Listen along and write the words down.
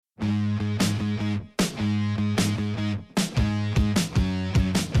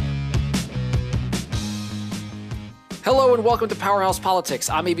Hello and welcome to Powerhouse Politics.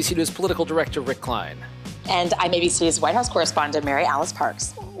 I'm ABC News political director Rick Klein. And I'm ABC's White House correspondent Mary Alice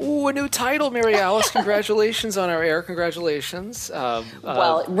Parks. Ooh, a new title, Mary Alice. Congratulations on our air. Congratulations.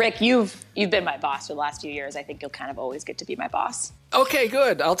 Well, Rick, you've been my boss for the last few years. I think you'll kind of always get to be my boss. Okay,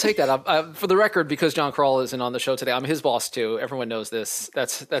 good. I'll take that. For the record, because John Kroll isn't on the show today, I'm his boss too. Everyone knows this.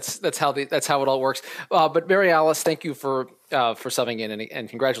 That's how it all works. But Mary Alice, thank you for subbing in and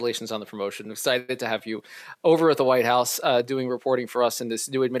congratulations on the promotion. I'm excited to have you over at the White House doing reporting for us in this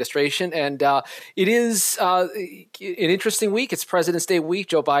new administration. And it is an interesting week. It's President's Day week.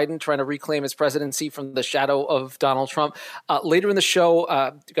 Joe Biden trying to reclaim his presidency from the shadow of Donald Trump. Later in the show,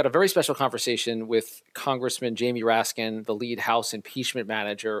 got a very special conversation with Congressman Jamie Raskin, the lead House impeachment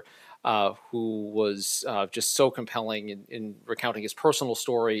manager, who was just so compelling in recounting his personal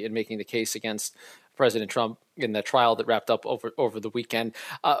story and making the case against President Trump in the trial that wrapped up over the weekend.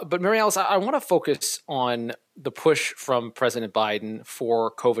 But Mary Alice, I want to focus on the push from President Biden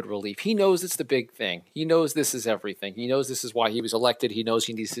for COVID relief. He knows it's the big thing. He knows this is everything. He knows this is why he was elected. He knows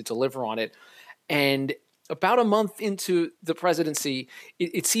he needs to deliver on it. And about a month into the presidency,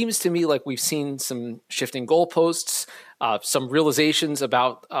 it seems to me like we've seen some shifting goalposts, some realizations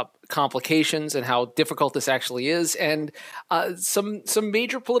about complications and how difficult this actually is, and some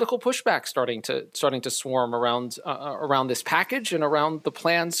major political pushback starting to swarm around this package and around the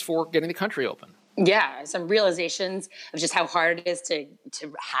plans for getting the country open. Yeah, some realizations of just how hard it is to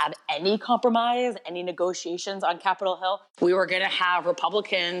have any compromise, any negotiations on Capitol Hill. We were going to have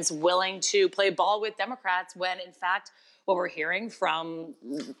Republicans willing to play ball with Democrats when, in fact, what we're hearing from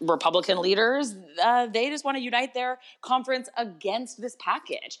Republican leaders, they just want to unite their conference against this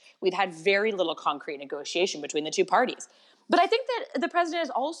package. We've had very little concrete negotiation between the two parties. But I think that the president is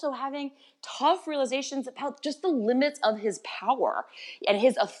also having tough realizations about just the limits of his power and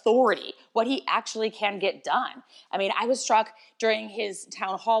his authority, what he actually can get done. I mean, I was struck during his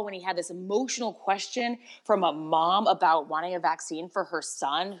town hall when he had this emotional question from a mom about wanting a vaccine for her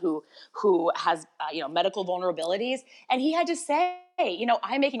son who has medical vulnerabilities. And he had to say,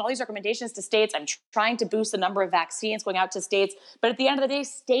 I'm making all these recommendations to states. I'm trying to boost the number of vaccines going out to states. But at the end of the day,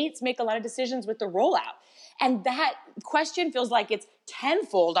 states make a lot of decisions with the rollout. And that question feels like it's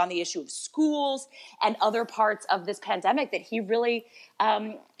tenfold on the issue of schools and other parts of this pandemic that he really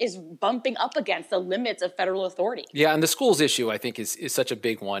is bumping up against the limits of federal authority. Yeah, and the schools issue, I think, is such a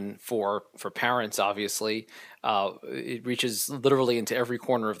big one for parents, obviously. It reaches literally into every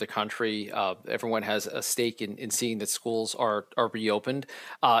corner of the country. Everyone has a stake in seeing that schools are reopened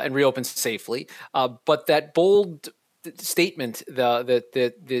and reopened safely. But that bold statement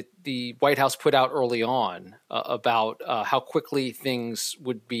that the White House put out early on about how quickly things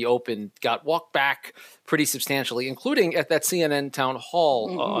would be open got walked back pretty substantially, including at that CNN town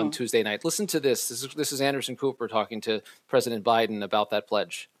hall on Tuesday night. Listen to this. This is Anderson Cooper talking to President Biden about that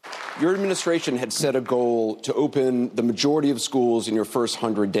pledge. Your administration had set a goal to open the majority of schools in your first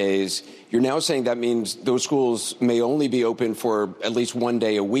 100 days. You're now saying that means those schools may only be open for at least one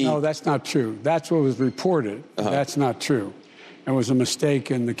day a week. No, that's not true. That's what was reported. That's not true. It was a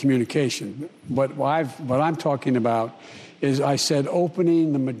mistake in the communication. But what I'm talking about is I said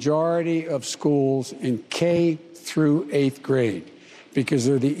opening the majority of schools in K through 8th grade because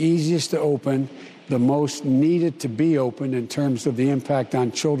they're the easiest to open, the most needed to be open in terms of the impact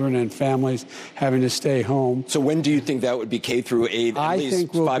on children and families having to stay home. So when do you think that would be K through 8, at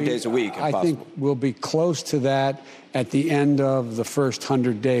least 5 days a week, if possible? I think we'll be close to that at the end of the first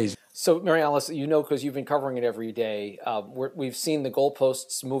 100 days. So, Mary Alice, because you've been covering it every day, we've seen the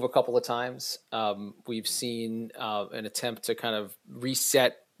goalposts move a couple of times. We've seen an attempt to kind of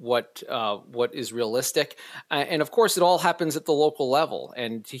reset what is realistic, and of course, it all happens at the local level.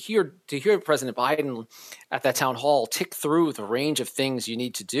 And to hear President Biden at that town hall tick through the range of things you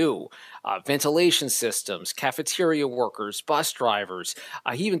need to do, ventilation systems, cafeteria workers, bus drivers.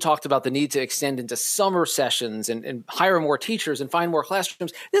 He even talked about the need to extend into summer sessions and hire more teachers and find more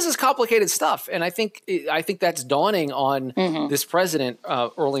classrooms. This is complicated stuff, and I think that's dawning on this president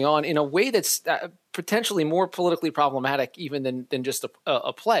early on in a way that's potentially more politically problematic even than just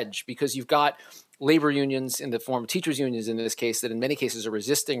a pledge, because you've got labor unions in the form of teachers unions in this case that in many cases are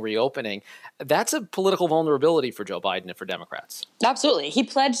resisting reopening. That's a political vulnerability for Joe Biden and for Democrats. Absolutely. He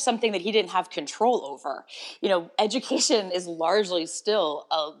pledged something that he didn't have control over. Education is largely still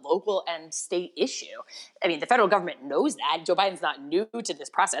a local and state issue. I mean, the federal government knows that. Joe Biden's not new to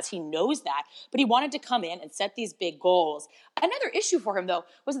this process. He knows that. But he wanted to come in and set these big goals. Another issue for him, though,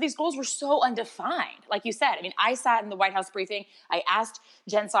 was that these goals were so undefined. Like you said, I mean, I sat in the White House briefing. I asked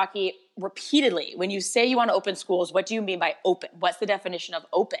Jen Psaki, repeatedly, when you say you want to open schools, what do you mean by open? What's the definition of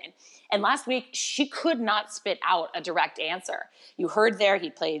open? And last week, she could not spit out a direct answer. You heard there,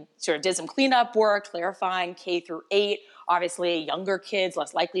 he did some cleanup work, clarifying K through 8, obviously younger kids,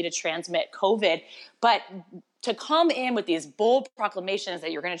 less likely to transmit COVID. But to come in with these bold proclamations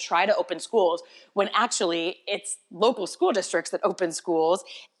that you're going to try to open schools when actually it's local school districts that open schools,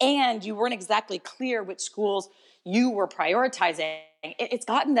 and you weren't exactly clear which schools you were prioritizing, it's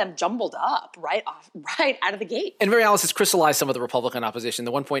gotten them jumbled up right out of the gate. And Mary Alice has crystallized some of the Republican opposition.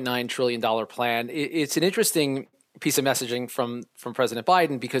 The $1.9 trillion plan, it's an interesting piece of messaging from President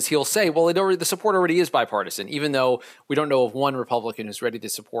Biden, because he'll say, well, the support already is bipartisan, even though we don't know of one Republican who's ready to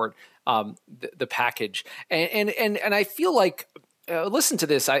support the package. And I feel like, listen to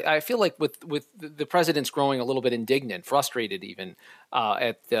this, I feel like with the president's growing a little bit indignant, frustrated even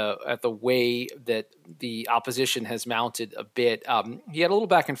at the way that the opposition has mounted a bit. He had a little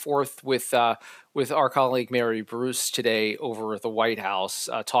back and forth with our colleague Mary Bruce today over at the White House,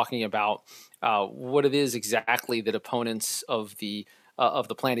 talking about what it is exactly that opponents of the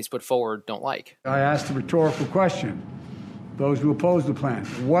plan he's put forward don't like. I asked a rhetorical question. Those who oppose the plan,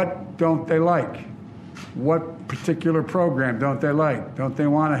 what don't they like? What particular program don't they like? Don't they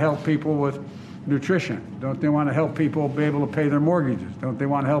want to help people with nutrition? Don't they want to help people be able to pay their mortgages? Don't they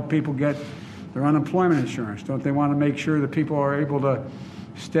want to help people get their unemployment insurance? Don't they want to make sure that people are able to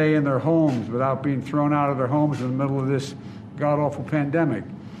stay in their homes without being thrown out of their homes in the middle of this god-awful pandemic?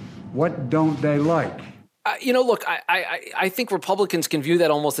 What don't they like? Look, I think Republicans can view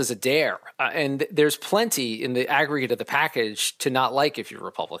that almost as a dare. And there's plenty in the aggregate of the package to not like if you're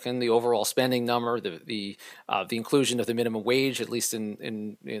Republican. The overall spending number, the inclusion of the minimum wage, at least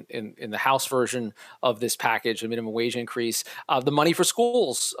in the House version of this package, the minimum wage increase, the money for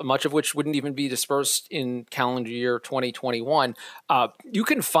schools, much of which wouldn't even be dispersed in calendar year 2021. You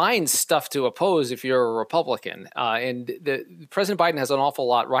can find stuff to oppose if you're a Republican. And President Biden has an awful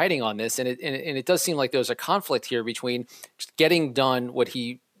lot riding on this. And it does seem like there's a conflict here between just getting done what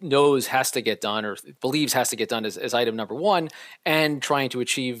he knows has to get done or believes has to get done as item number one, and trying to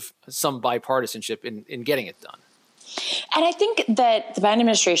achieve some bipartisanship in getting it done. And I think that the Biden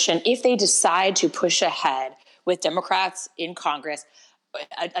administration, if they decide to push ahead with Democrats in Congress,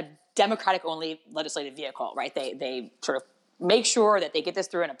 a Democratic-only legislative vehicle, right? They sort of make sure that they get this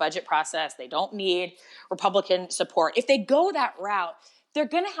through in a budget process. They don't need Republican support. If they go that route, they're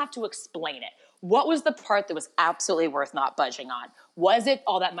going to have to explain it. What was the part that was absolutely worth not budging on? Was it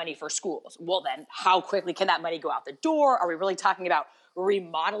all that money for schools? Well, then how quickly can that money go out the door? Are we really talking about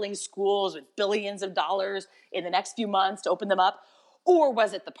remodeling schools with billions of dollars in the next few months to open them up? Or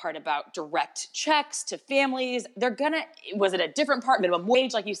was it the part about direct checks to families? Was it a different part, minimum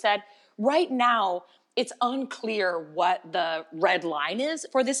wage, like you said? Right now, it's unclear what the red line is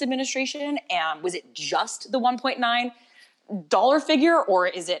for this administration. And was it just the $1.9 figure, or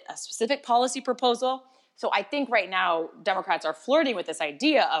is it a specific policy proposal? So I think right now Democrats are flirting with this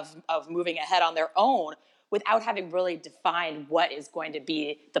idea of moving ahead on their own without having really defined what is going to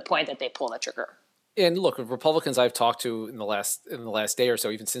be the point that they pull the trigger. And look, Republicans I've talked to in the last day or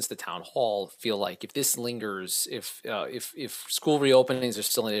so, even since the town hall, feel like if this lingers, if school reopenings are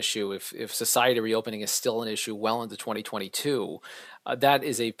still an issue, if society reopening is still an issue well into 2022, that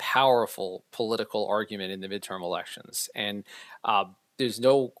is a powerful political argument in the midterm elections. And there's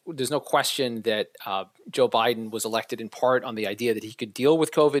no question that Joe Biden was elected in part on the idea that he could deal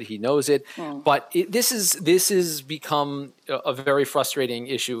with COVID. He knows it, but this has become a very frustrating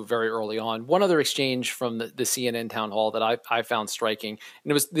issue very early on. One other exchange from the CNN town hall that I found striking,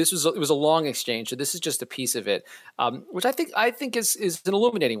 and it was a long exchange. So this is just a piece of it, which I think is an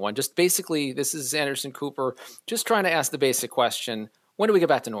illuminating one. Just basically, this is Anderson Cooper just trying to ask the basic question: when do we get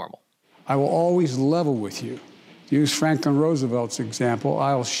back to normal? I will always level with you. Use Franklin Roosevelt's example.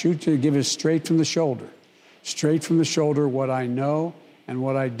 I'll shoot you, give it straight from the shoulder what I know and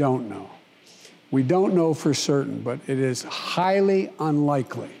what I don't know. We don't know for certain, but it is highly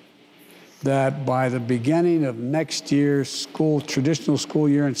unlikely that by the beginning of next year's traditional school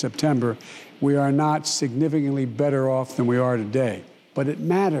year in September, we are not significantly better off than we are today. But it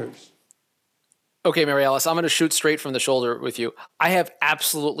matters. Okay, Mary Alice, I'm going to shoot straight from the shoulder with you. I have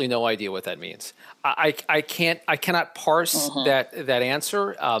absolutely no idea what that means. I cannot parse that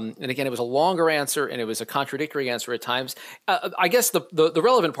answer. And again, it was a longer answer and it was a contradictory answer at times. I guess the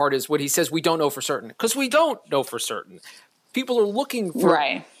relevant part is what he says we don't know for certain, because we don't know for certain. People are looking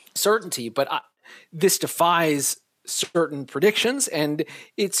for certainty, but this defies certain predictions, and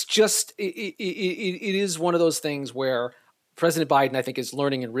it's just it is one of those things where President Biden, I think, is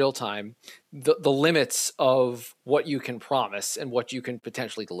learning in real time the limits of what you can promise and what you can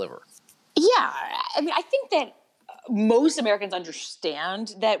potentially deliver. Yeah, I mean, I think that most Americans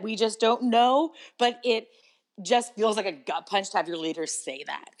understand that we just don't know, but it just feels like a gut punch to have your leaders say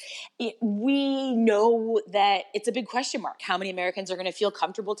that. We know that it's a big question mark. How many Americans are going to feel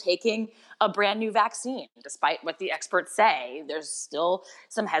comfortable taking a brand new vaccine, despite what the experts say? There's still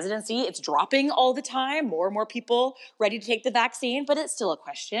some hesitancy. It's dropping all the time. More and more people ready to take the vaccine, but it's still a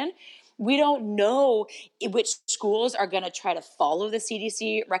question. We don't know which schools are going to try to follow the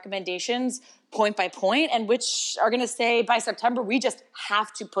CDC recommendations point by point, and which are going to say by September, we just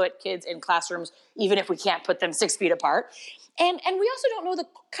have to put kids in classrooms, even if we can't put them 6 feet apart. And we also don't know the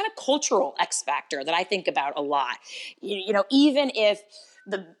kind of cultural X factor that I think about a lot. You know, even if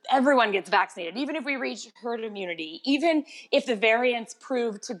everyone gets vaccinated, even if we reach herd immunity, even if the variants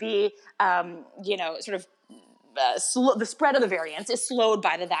prove to be, the spread of the variants is slowed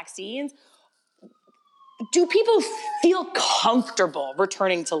by the vaccines, do people feel comfortable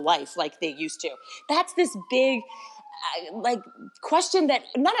returning to life like they used to? That's this big question that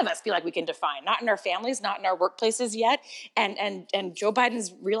none of us feel like we can define, not in our families, not in our workplaces yet. And Joe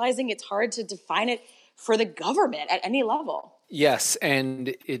Biden's realizing it's hard to define it for the government at any level. Yes,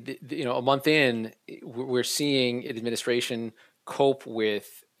 and a month in, we're seeing an administration cope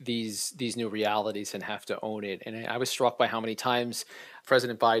with these new realities and have to own it. And I was struck by how many times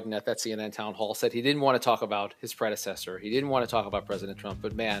President Biden at that CNN town hall said he didn't want to talk about his predecessor. He didn't want to talk about President Trump,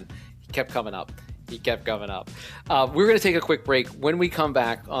 but man, he kept coming up. He kept coming up. We're going to take a quick break. When we come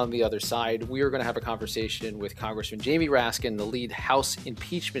back on the other side, we are going to have a conversation with Congressman Jamie Raskin, the lead House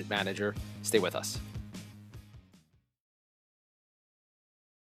impeachment manager. Stay with us.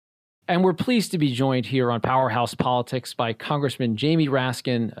 And we're pleased to be joined here on Powerhouse Politics by Congressman Jamie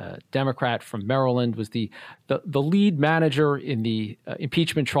Raskin, a Democrat from Maryland, was the lead manager in the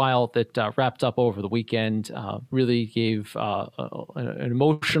impeachment trial that wrapped up over the weekend. Really gave an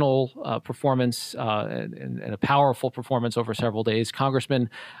emotional performance and a powerful performance over several days. Congressman,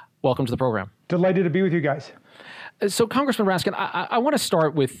 welcome to the program. Delighted to be with you guys. So, Congressman Raskin, I want to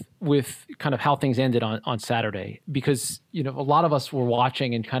start with kind of how things ended on Saturday, because a lot of us were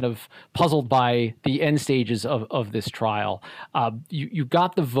watching and kind of puzzled by the end stages of this trial. You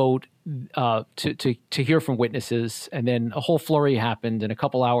got the vote to hear from witnesses, and then a whole flurry happened, and a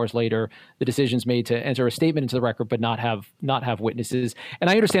couple hours later, the decision's made to enter a statement into the record, but not have witnesses.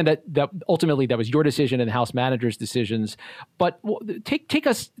 And I understand that ultimately that was your decision and the House manager's decisions. But take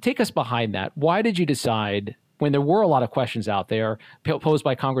us behind that. Why did you decide, when there were a lot of questions out there posed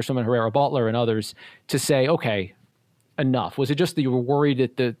by Congresswoman Herrera Beutler and others, to say, okay, enough? Was it just that you were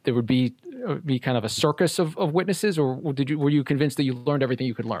worried that there would be kind of a circus of witnesses, or were you convinced that you learned everything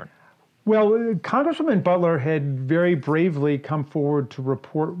you could learn? Well, Congresswoman Beutler had very bravely come forward to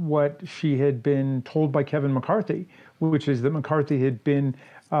report what she had been told by Kevin McCarthy, which is that McCarthy had been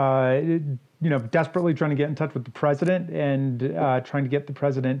desperately trying to get in touch with the president and trying to get the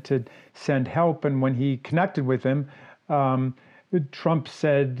president to send help. And when he connected with him, Trump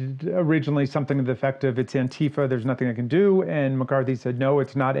said originally something to the effect of, it's Antifa, there's nothing I can do. And McCarthy said, no,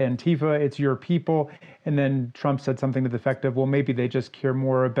 it's not Antifa, it's your people. And then Trump said something to the effect of, well, maybe they just care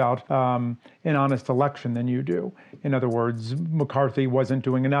more about an honest election than you do. In other words, McCarthy wasn't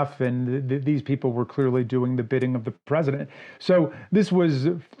doing enough, and these people were clearly doing the bidding of the president. So this was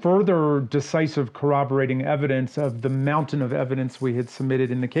further decisive corroborating evidence of the mountain of evidence we had submitted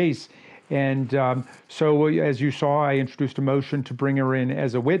in the case. And so, as you saw, I introduced a motion to bring her in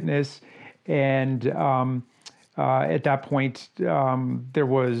as a witness. And at that point, there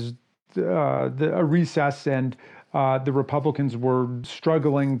was a recess, and the Republicans were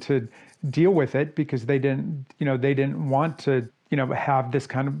struggling to deal with it because they didn't want to, have this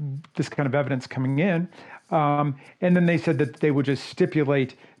kind of evidence coming in. And then they said that they would just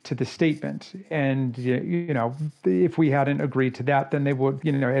stipulate to the statement. And, if we hadn't agreed to that, then they would,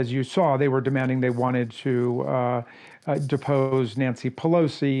 as you saw, they were demanding, they wanted to depose Nancy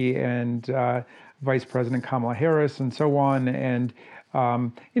Pelosi and Vice President Kamala Harris and so on. And,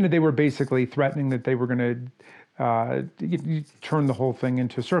 they were basically threatening that they were going to turn the whole thing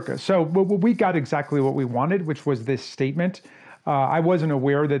into a circus. So we got exactly what we wanted, which was this statement. I wasn't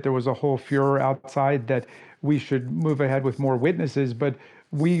aware that there was a whole furor outside that we should move ahead with more witnesses, but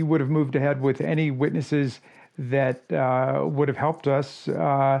we would have moved ahead with any witnesses that would have helped us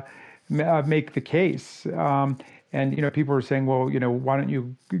make the case. And people were saying, well, why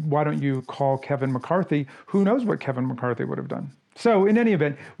don't you call Kevin McCarthy? Who knows what Kevin McCarthy would have done? So in any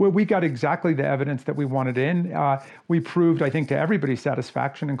event, we got exactly the evidence that we wanted in. We proved, I think, to everybody's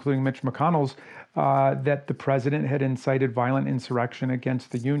satisfaction, including Mitch McConnell's, that the president had incited violent insurrection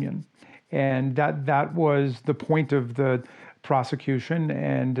against the Union. And that was the point of the prosecution,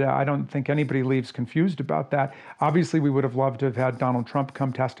 and I don't think anybody leaves confused about that. Obviously, we would have loved to have had Donald Trump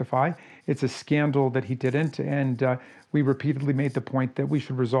come testify. It's a scandal that he didn't, and we repeatedly made the point that we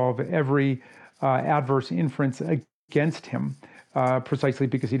should resolve every adverse inference against him. Precisely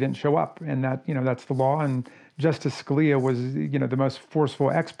because he didn't show up, and that's the law. And Justice Scalia was, the most forceful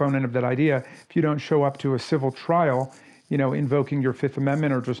exponent of that idea. If you don't show up to a civil trial, invoking your Fifth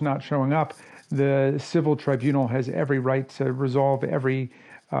Amendment or just not showing up, the civil tribunal has every right to resolve every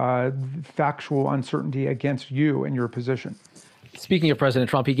factual uncertainty against you and your position. Speaking of President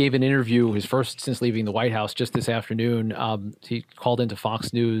Trump, he gave an interview, his first since leaving the White House, just this afternoon. He called into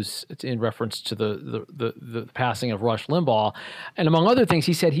Fox News in reference to the passing of Rush Limbaugh. And among other things,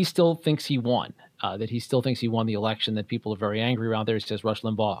 he said he still thinks he won, that he still thinks he won the election, that people are very angry around there. He says Rush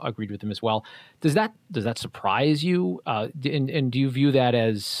Limbaugh agreed with him as well. Does that surprise you? And do you view that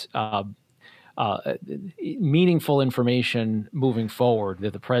as meaningful information moving forward,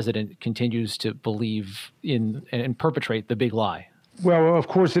 that the president continues to believe in and perpetrate the big lie? Well, of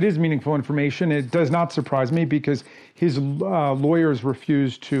course, it is meaningful information. It does not surprise me because his lawyers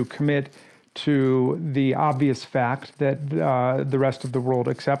refused to commit to the obvious fact that the rest of the world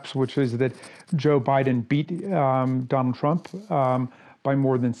accepts, which is that Joe Biden beat Donald Trump by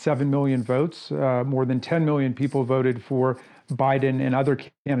more than 7 million votes. More than 10 million people voted for Biden and other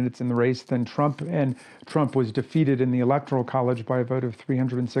candidates in the race than Trump, and Trump was defeated in the Electoral College by a vote of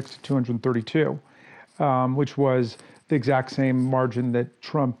 306 to 232, which was the exact same margin that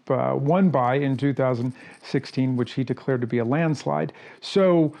Trump won by in 2016, which he declared to be a landslide.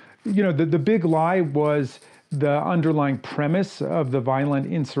 So, the big lie was the underlying premise of the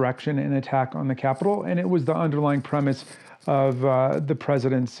violent insurrection and attack on the Capitol, and it was the underlying premise of the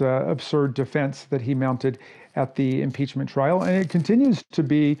president's absurd defense that he mounted at the impeachment trial. And it continues to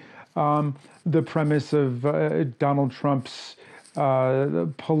be the premise of Donald Trump's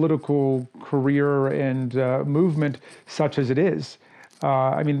political career and movement, such as it is.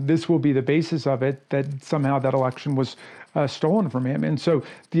 This will be the basis of it, that somehow that election was stolen from him. And so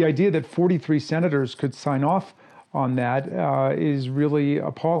the idea that 43 senators could sign off on that is really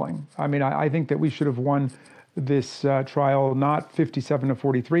appalling. I think that we should have won this trial not 57 to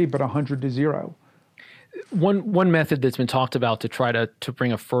 43, but 100 to 0. One method that's been talked about to try to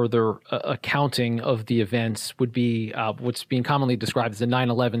bring a further accounting of the events would be what's being commonly described as a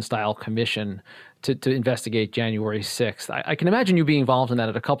 9/11 style commission to investigate January 6th. I can imagine you being involved in that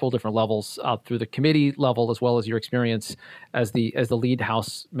at a couple of different levels, through the committee level as well as your experience as the lead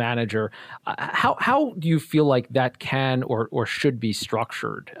House manager. How do you feel like that can or should be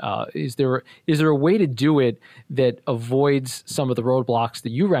structured? Is there a way to do it that avoids some of the roadblocks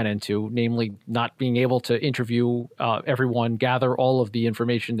that you ran into, namely not being able to interview everyone, gather all of the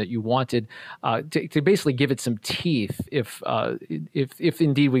information that you wanted, to basically give it some teeth if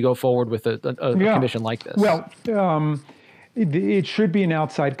indeed we go forward with a commission like this? Well, it should be an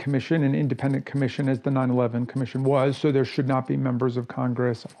outside commission, an independent commission, as the 9/11 Commission was. So there should not be members of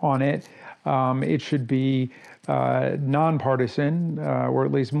Congress on it. It should be nonpartisan, or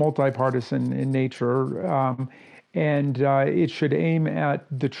at least multi-partisan in nature. And it should aim at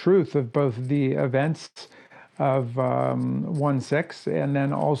the truth of both the events of 1/6 and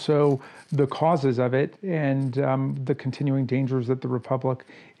then also the causes of it and the continuing dangers that the Republic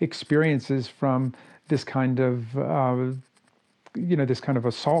experiences from this kind of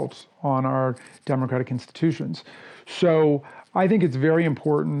assault on our democratic institutions. So I think it's very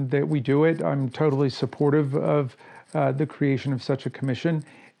important that we do it. I'm totally supportive of the creation of such a commission.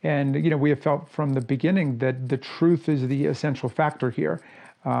 And, we have felt from the beginning that the truth is the essential factor here.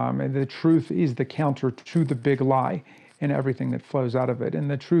 And the truth is the counter to the big lie and everything that flows out of it. And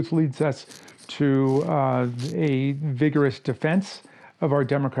the truth leads us to a vigorous defense of our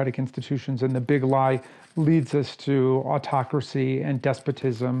democratic institutions. And the big lie leads us to autocracy and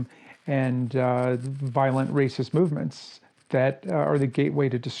despotism and violent racist movements that are the gateway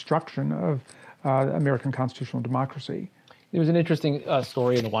to destruction of American constitutional democracy. There was an interesting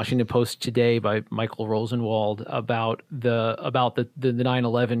story in the Washington Post today by Michael Rosenwald about the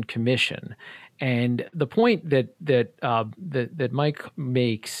 9/11 Commission, And the point that Mike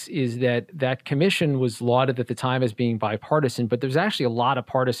makes is that commission was lauded at the time as being bipartisan, but there's actually a lot of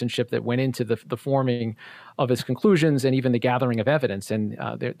partisanship that went into the forming of its conclusions and even the gathering of evidence. And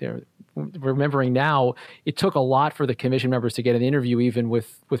they're remembering now, it took a lot for the commission members to get an interview, even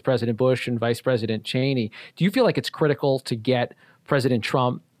with President Bush and Vice President Cheney. Do you feel like it's critical to get President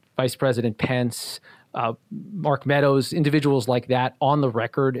Trump, Vice President Pence, Mark Meadows, individuals like that on the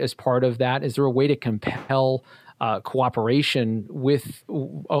record as part of that? Is there a way to compel cooperation with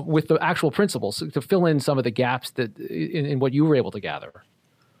the actual principles to fill in some of the gaps that in what you were able to gather?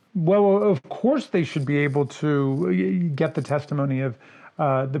 Well, of course they should be able to get the testimony of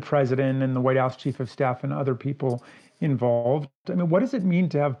the president and the White House chief of staff and other people involved. I mean, what does it mean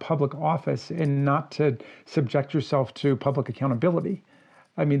to have public office and not to subject yourself to public accountability?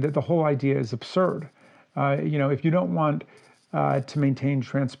 I mean, the whole idea is absurd. If you don't want to maintain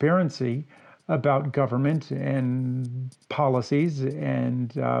transparency about government and policies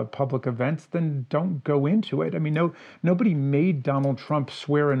and public events, then don't go into it. I mean, nobody made Donald Trump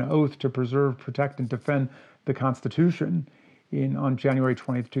swear an oath to preserve, protect, and defend the Constitution on January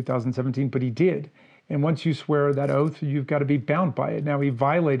 20th, 2017, but he did. And once you swear that oath, you've got to be bound by it. Now, he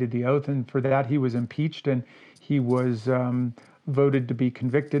violated the oath, and for that, he was impeached, and he was voted to be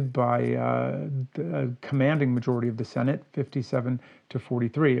convicted by a commanding majority of the Senate,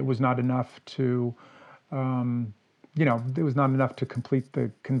 57-43. It was not enough to, it was not enough to complete the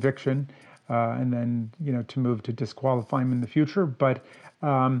conviction and then, to move to disqualify him in the future. But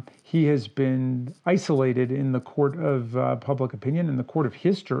he has been isolated in the court of public opinion, in the court of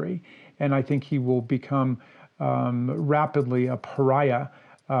history, and I think he will become rapidly a pariah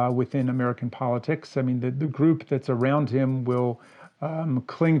within American politics. I mean, the group that's around him will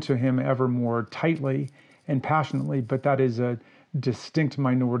cling to him ever more tightly and passionately, but that is a distinct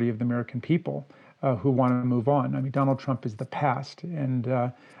minority of the American people who want to move on. I mean, Donald Trump is the past, and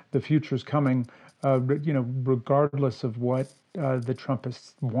the future is coming, regardless of what the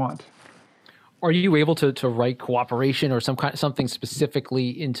Trumpists want. Are you able to write cooperation or something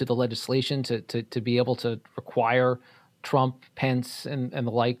specifically into the legislation to be able to require Trump, Pence, and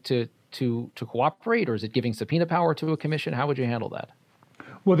the like to cooperate, or is it giving subpoena power to a commission? How would you handle that?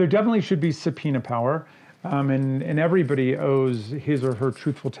 Well, there definitely should be subpoena power, and everybody owes his or her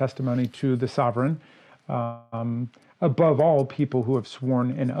truthful testimony to the sovereign. Above all, people who have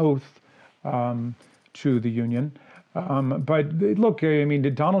sworn an oath to the Union. But look, I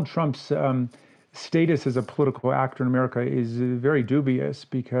mean, Donald Trump's status as a political actor in America is very dubious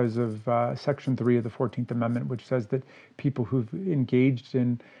because of Section 3 of the 14th Amendment, which says that people who've engaged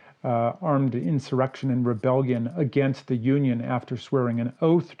in armed insurrection and rebellion against the Union after swearing an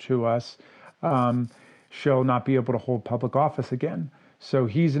oath to us shall not be able to hold public office again. So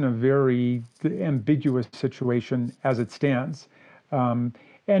he's in a very ambiguous situation as it stands. And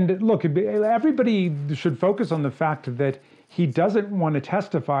look, everybody should focus on the fact that he doesn't want to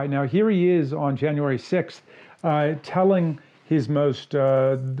testify. Now, here he is on January 6th telling his most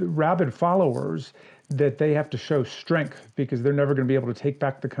rabid followers that they have to show strength because they're never going to be able to take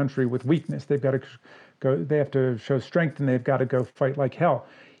back the country with weakness. They've got to go, they have to show strength, and they've got to go fight like hell.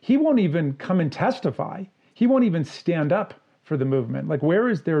 He won't even come and testify. He won't even stand up for the movement. Like, where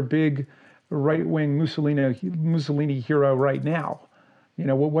is their big right-wing Mussolini hero right now?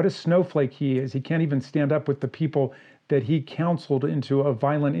 What a snowflake he is. He can't even stand up with the people that he counseled into a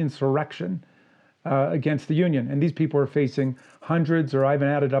violent insurrection against the Union. And these people are facing hundreds, or I haven't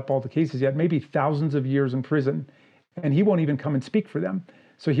added up all the cases yet, maybe thousands of years in prison. And he won't even come and speak for them.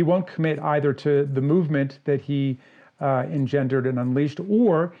 So he won't commit either to the movement that he engendered and unleashed,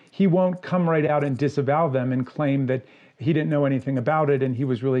 or he won't come right out and disavow them and claim that he didn't know anything about it and he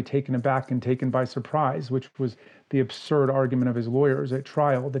was really taken aback and taken by surprise, which was the absurd argument of his lawyers at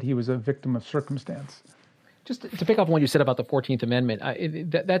trial, that he was a victim of circumstance. Just to pick up on what you said about the 14th Amendment,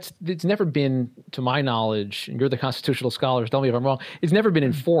 it's never been, to my knowledge, and you're the constitutional scholars, tell me if I'm wrong, it's never been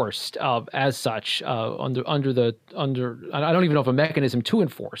enforced as such I don't even know of a mechanism to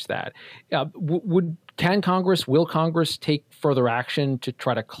enforce that. Will Congress take further action to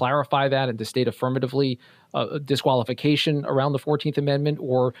try to clarify that and to state affirmatively disqualification around the 14th Amendment,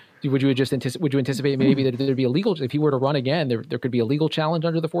 or would you anticipate maybe that there'd be a legal, if he were to run again, there could be a legal challenge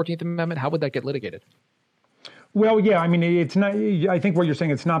under the 14th Amendment? How would that get litigated? Well, yeah, I mean, it's not. I think what you're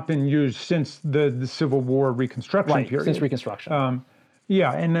saying, it's not been used since the Civil War Reconstruction period. Since Reconstruction.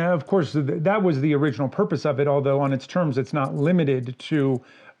 Yeah, and of course, that was the original purpose of it, although on its terms, it's not limited to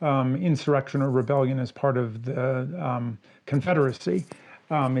insurrection or rebellion as part of the Confederacy.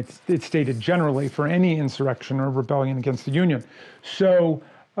 It's stated generally for any insurrection or rebellion against the Union. So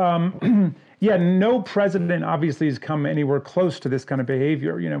Yeah, no president obviously has come anywhere close to this kind of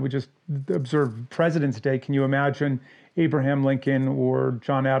behavior. We just observed President's Day. Can you imagine Abraham Lincoln or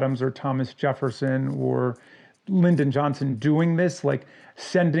John Adams or Thomas Jefferson or Lyndon Johnson doing this, like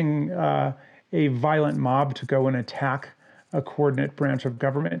sending a violent mob to go and attack a coordinate branch of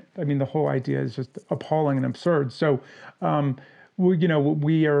government? I mean, the whole idea is just appalling and absurd. So,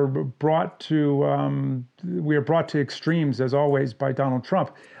 we are brought to extremes, as always, by Donald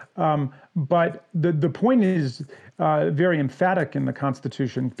Trump. But the point is very emphatic in the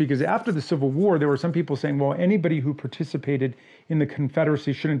Constitution, because after the Civil War, there were some people saying, well, anybody who participated in the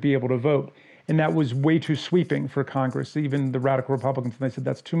Confederacy shouldn't be able to vote. And that was way too sweeping for Congress, even the radical Republicans. And they said,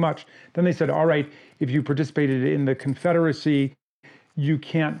 that's too much. Then they said, all right, if you participated in the Confederacy, you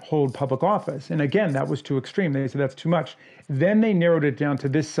can't hold public office. And again, that was too extreme. They said, that's too much. Then they narrowed it down to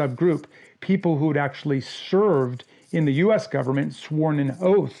this subgroup, people who had actually served in the U.S. government, sworn an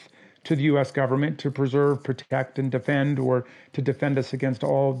oath to the U.S. government to preserve, protect, and defend, or to defend us against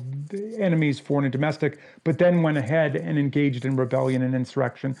all enemies, foreign and domestic, but then went ahead and engaged in rebellion and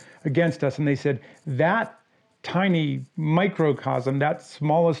insurrection against us. And they said that tiny microcosm, that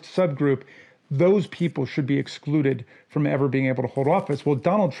smallest subgroup, those people should be excluded from ever being able to hold office. Well,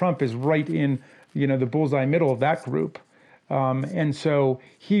 Donald Trump is right in, the bullseye middle of that group. And so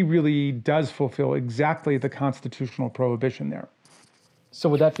he really does fulfill exactly the constitutional prohibition there. So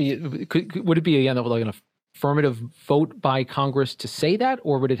would that be, would it be like an affirmative vote by Congress to say that,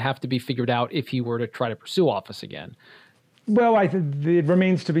 or would it have to be figured out if he were to try to pursue office again? Well, it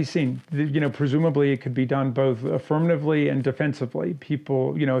remains to be seen. Presumably it could be done both affirmatively and defensively.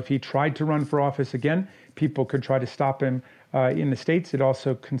 People, if he tried to run for office again, people could try to stop him in the states. It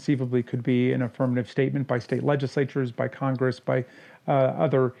also conceivably could be an affirmative statement by state legislatures, by Congress, by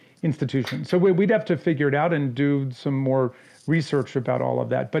other institutions. So we'd have to figure it out and do some more research about all of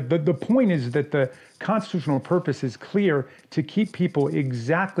that. But the point is that the constitutional purpose is clear: to keep people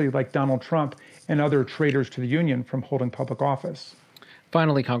exactly like Donald Trump and other traitors to the Union from holding public office.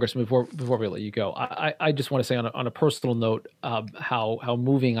 Finally, Congressman, before we let you go, I just want to say on a personal note how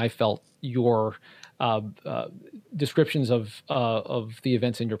moving I felt your descriptions of the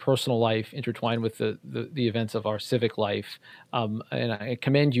events in your personal life intertwined with the events of our civic life, and I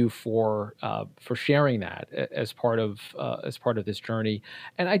commend you for sharing that as part of this journey.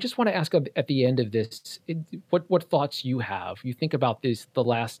 And I just want to ask at the end of this, what thoughts you have. You think about the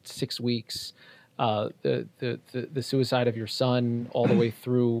last 6 weeks. The suicide of your son, all the way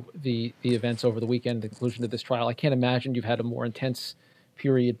through the events over the weekend, the conclusion of this trial. I can't imagine you've had a more intense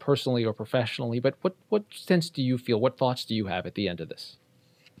period personally or professionally, but what sense do you feel? What thoughts do you have at the end of this?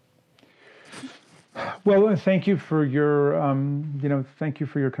 Well, thank you for your, thank you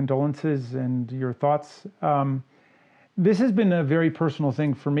for your condolences and your thoughts. This has been a very personal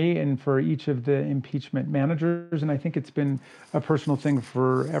thing for me and for each of the impeachment managers, and I think it's been a personal thing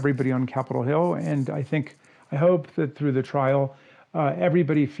for everybody on Capitol Hill. And I hope that through the trial,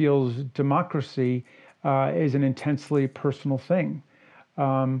 everybody feels democracy is an intensely personal thing.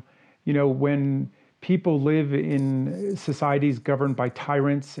 When people live in societies governed by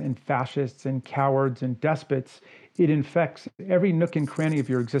tyrants and fascists and cowards and despots, it infects every nook and cranny of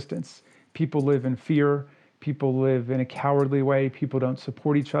your existence. People live in fear. People live in a cowardly way. People don't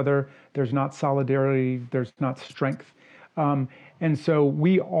support each other. There's not solidarity. There's not strength. And so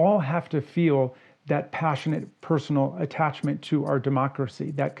we all have to feel that passionate personal attachment to our democracy,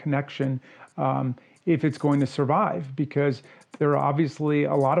 that connection, if it's going to survive, because there are obviously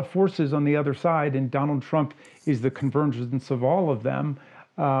a lot of forces on the other side, and Donald Trump is the convergence of all of them,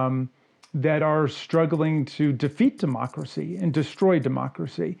 that are struggling to defeat democracy and destroy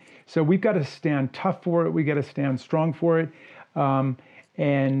democracy. So we've got to stand tough for it. We got to stand strong for it.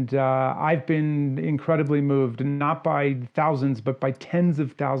 And I've been incredibly moved, not by thousands, but by tens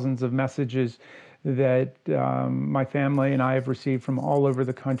of thousands of messages that my family and I have received from all over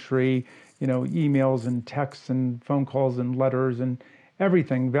the country, emails and texts and phone calls and letters and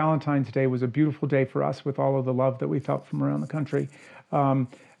everything. Valentine's Day was a beautiful day for us with all of the love that we felt from around the country.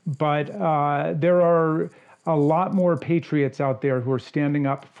 But there are a lot more patriots out there who are standing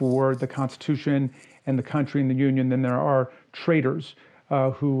up for the Constitution and the country and the Union than there are traitors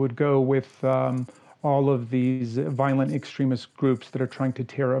who would go with all of these violent extremist groups that are trying to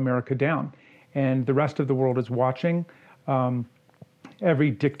tear America down. And the rest of the world is watching.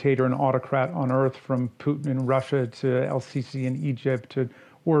 Every dictator and autocrat on earth, from Putin in Russia to El-Sisi in Egypt to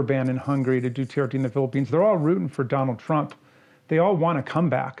Orban in Hungary to Duterte in the Philippines, they're all rooting for Donald Trump. They all want a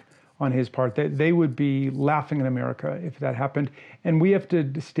comeback on his part. They would be laughing at America if that happened. And we have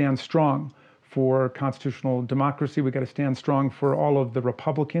to stand strong for constitutional democracy. We got to stand strong for all of the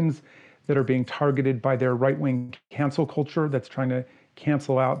Republicans that are being targeted by their right-wing cancel culture that's trying to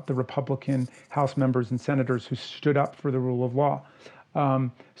cancel out the Republican House members and senators who stood up for the rule of law.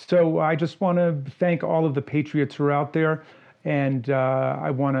 So I just want to thank all of the patriots who are out there, and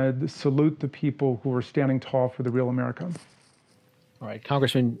I want to salute the people who are standing tall for the real America. All right,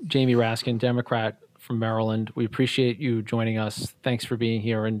 Congressman Jamie Raskin, Democrat from Maryland, we appreciate you joining us. Thanks for being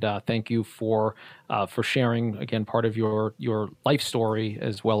here, and thank you for sharing, again, part of your life story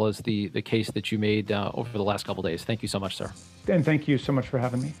as well as the case that you made over the last couple of days. Thank you so much, sir. And thank you so much for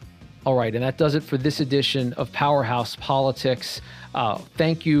having me. All right, and that does it for this edition of Powerhouse Politics.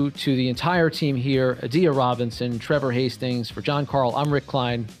 Thank you to the entire team here, Adia Robinson, Trevor Hastings. For John Karl, I'm Rick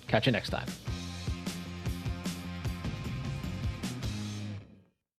Klein. Catch you next time.